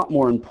are not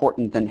more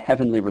important than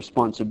heavenly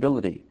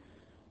responsibility.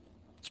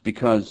 It's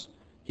because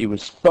he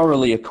was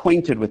thoroughly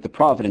acquainted with the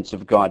providence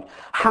of God.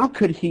 How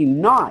could he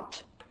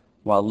not,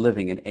 while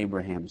living in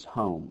Abraham's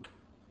home,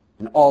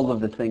 and all of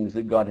the things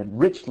that God had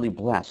richly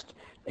blessed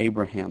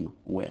Abraham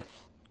with?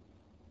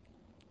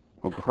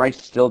 Well,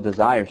 Christ still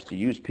desires to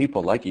use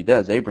people like he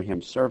does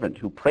Abraham's servant,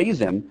 who praise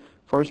him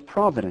for his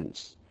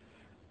providence.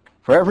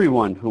 For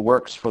everyone who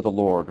works for the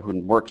Lord, who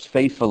works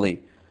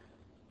faithfully,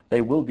 they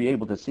will be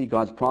able to see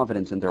God's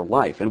providence in their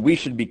life. And we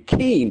should be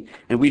keen,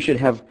 and we should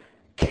have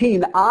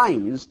keen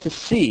eyes to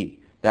see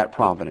that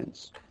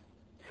providence.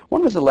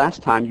 When was the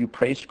last time you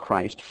praised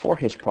Christ for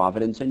his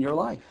providence in your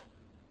life?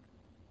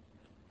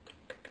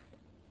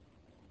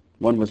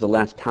 When was the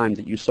last time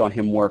that you saw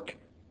him work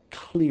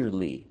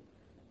clearly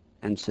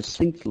and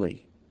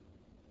succinctly?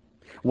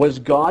 Was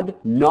God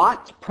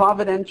not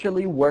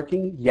providentially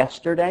working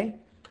yesterday?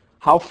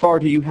 How far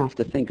do you have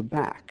to think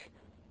back?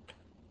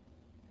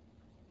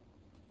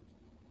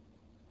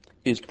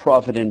 Is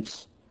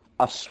providence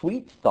a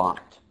sweet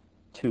thought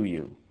to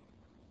you,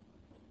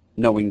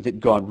 knowing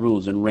that God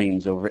rules and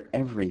reigns over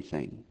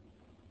everything?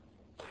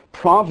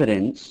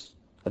 Providence,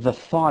 the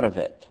thought of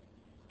it,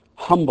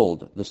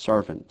 humbled the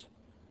servant.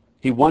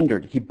 He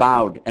wondered, he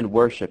bowed and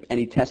worshiped, and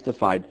he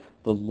testified,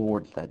 "The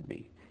Lord led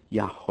me.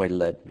 Yahweh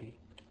led me."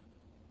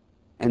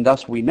 And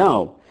thus we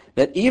know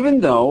that even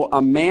though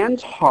a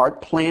man's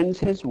heart plans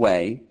his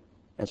way,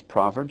 as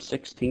Proverbs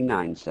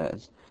 16:9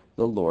 says,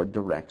 the Lord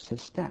directs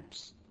his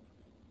steps.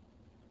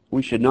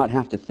 We should not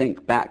have to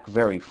think back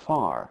very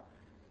far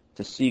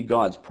to see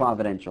God's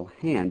providential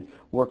hand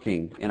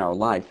working in our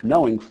life,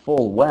 knowing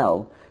full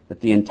well that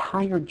the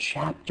entire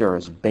chapter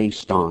is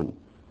based on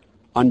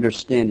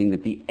understanding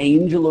that the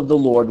angel of the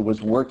Lord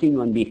was working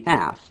on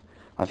behalf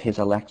of his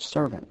elect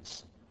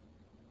servants.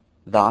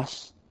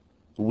 Thus,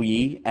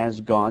 we,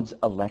 as God's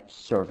elect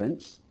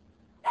servants,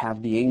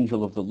 have the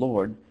angel of the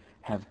Lord,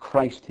 have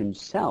Christ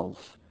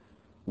himself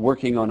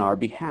working on our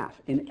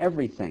behalf in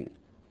everything.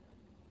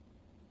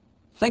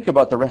 Think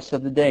about the rest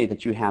of the day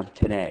that you have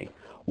today.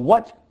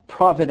 What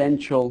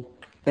providential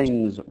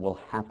things will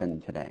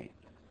happen today?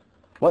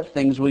 What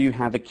things will you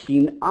have a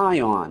keen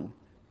eye on?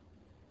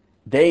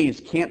 Days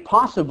can't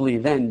possibly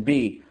then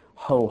be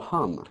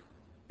ho-hum,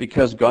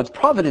 because God's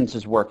providence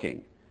is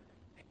working.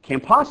 It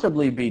can't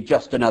possibly be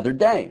just another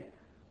day.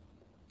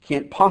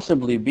 Can't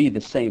possibly be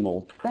the same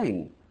old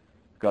thing.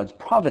 God's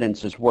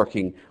providence is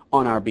working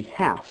on our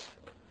behalf.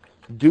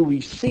 Do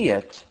we see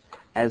it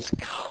as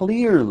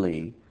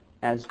clearly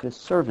as the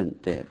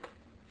servant did?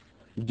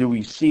 Do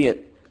we see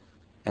it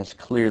as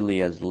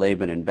clearly as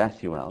Laban and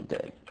Bethuel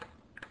did?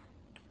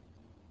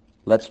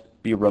 Let's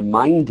be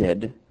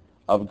reminded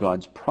of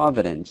God's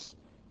providence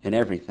in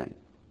everything.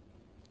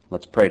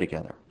 Let's pray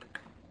together.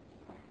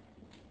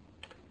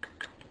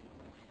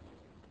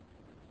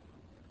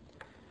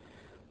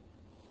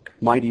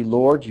 Mighty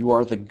Lord, you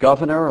are the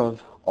governor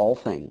of all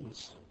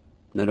things.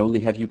 Not only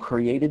have you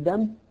created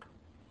them,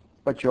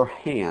 but your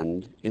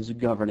hand is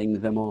governing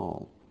them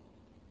all.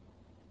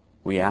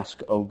 We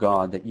ask, O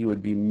God, that you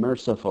would be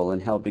merciful in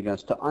helping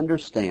us to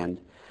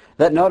understand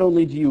that not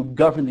only do you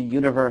govern the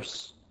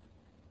universe,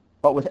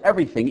 but with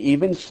everything,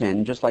 even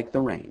sin, just like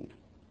the rain,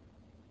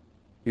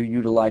 you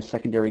utilize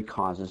secondary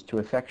causes to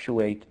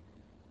effectuate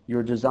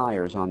your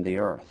desires on the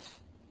earth.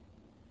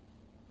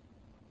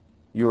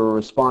 You are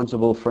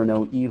responsible for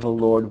no evil,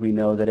 Lord. We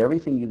know that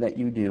everything that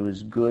you do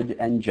is good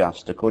and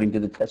just, according to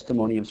the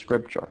testimony of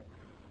Scripture.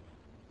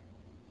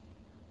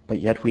 But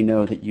yet we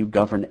know that you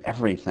govern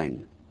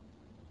everything,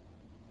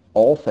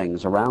 all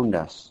things around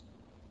us,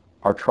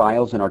 our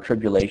trials and our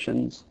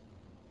tribulations,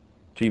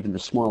 to even the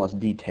smallest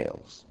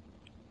details.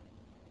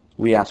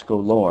 We ask, O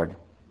Lord,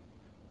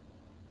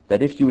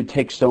 that if you would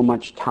take so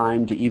much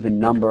time to even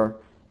number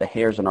the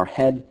hairs on our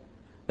head,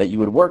 that you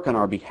would work on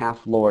our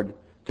behalf, Lord,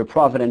 to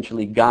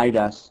providentially guide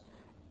us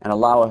and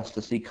allow us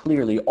to see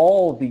clearly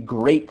all the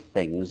great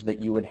things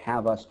that you would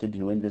have us to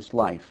do in this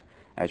life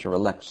as your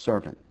elect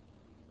servant.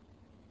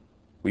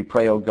 We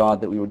pray, O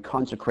God, that we would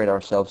consecrate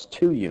ourselves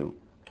to you,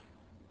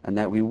 and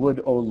that we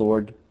would, O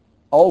Lord,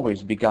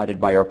 always be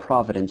guided by our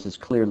providence as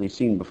clearly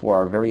seen before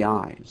our very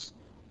eyes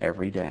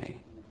every day.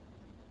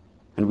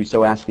 And we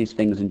so ask these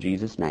things in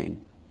Jesus'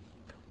 name.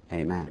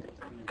 Amen.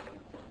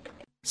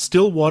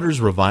 Still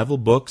Waters Revival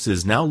Books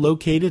is now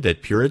located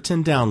at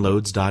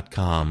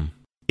PuritanDownloads.com.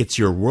 It's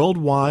your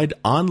worldwide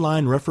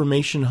online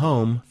Reformation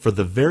home for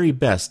the very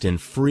best in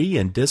free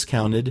and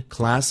discounted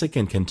classic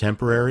and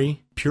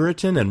contemporary,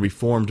 Puritan and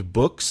Reformed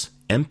books,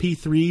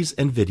 MP3s,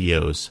 and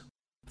videos.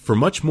 For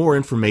much more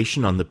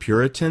information on the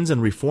Puritans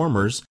and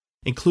Reformers,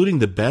 including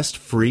the best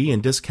free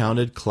and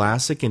discounted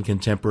classic and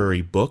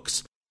contemporary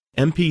books,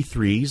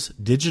 MP3s,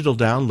 digital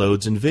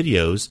downloads, and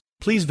videos,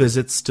 please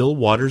visit Still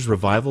Waters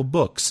Revival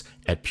Books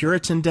at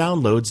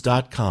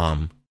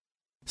PuritanDownloads.com.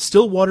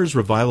 Still Waters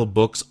Revival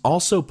Books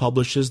also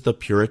publishes the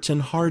Puritan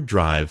Hard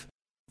Drive,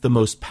 the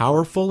most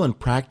powerful and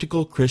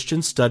practical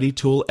Christian study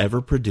tool ever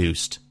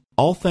produced.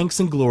 All thanks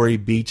and glory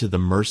be to the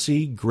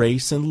mercy,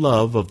 grace, and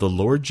love of the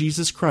Lord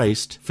Jesus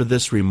Christ for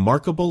this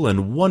remarkable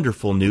and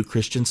wonderful new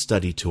Christian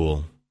study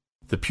tool.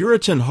 The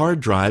Puritan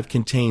Hard Drive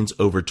contains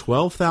over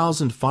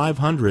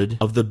 12,500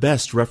 of the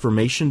best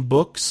Reformation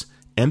books,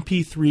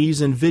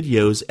 MP3s, and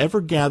videos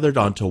ever gathered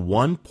onto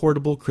one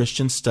portable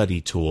Christian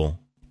study tool.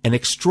 An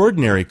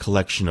extraordinary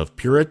collection of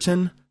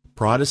Puritan,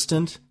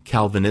 Protestant,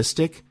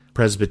 Calvinistic,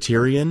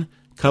 Presbyterian,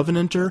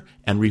 Covenanter,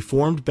 and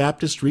Reformed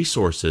Baptist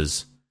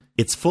resources.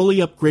 It's fully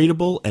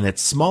upgradable and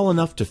it's small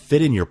enough to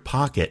fit in your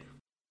pocket.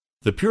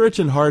 The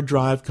Puritan Hard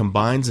Drive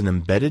combines an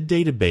embedded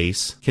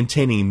database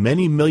containing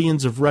many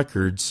millions of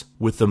records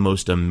with the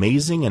most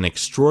amazing and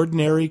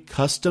extraordinary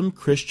custom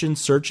Christian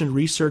search and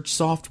research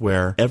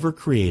software ever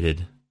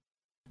created.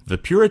 The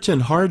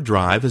Puritan Hard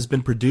Drive has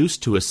been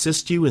produced to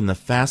assist you in the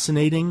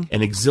fascinating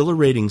and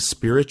exhilarating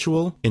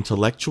spiritual,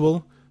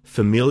 intellectual,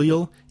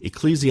 familial,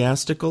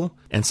 ecclesiastical,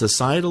 and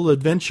societal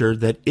adventure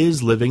that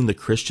is living the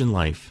Christian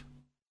life.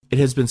 It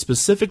has been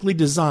specifically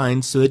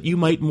designed so that you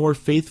might more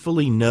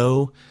faithfully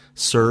know,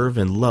 serve,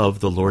 and love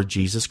the Lord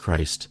Jesus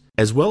Christ,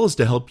 as well as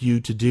to help you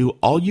to do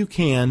all you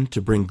can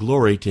to bring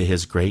glory to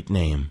His great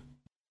name.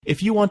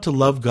 If you want to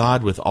love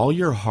God with all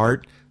your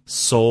heart,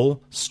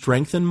 soul,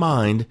 strength, and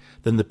mind,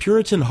 then the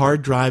Puritan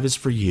Hard Drive is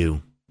for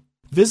you.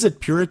 Visit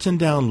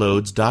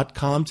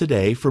PuritanDownloads.com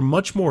today for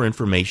much more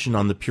information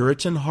on the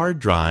Puritan Hard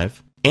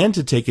Drive and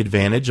to take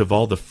advantage of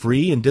all the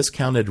free and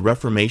discounted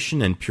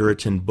Reformation and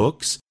Puritan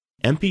books,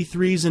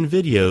 MP3s, and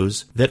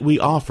videos that we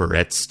offer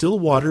at Still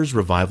Waters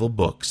Revival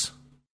Books.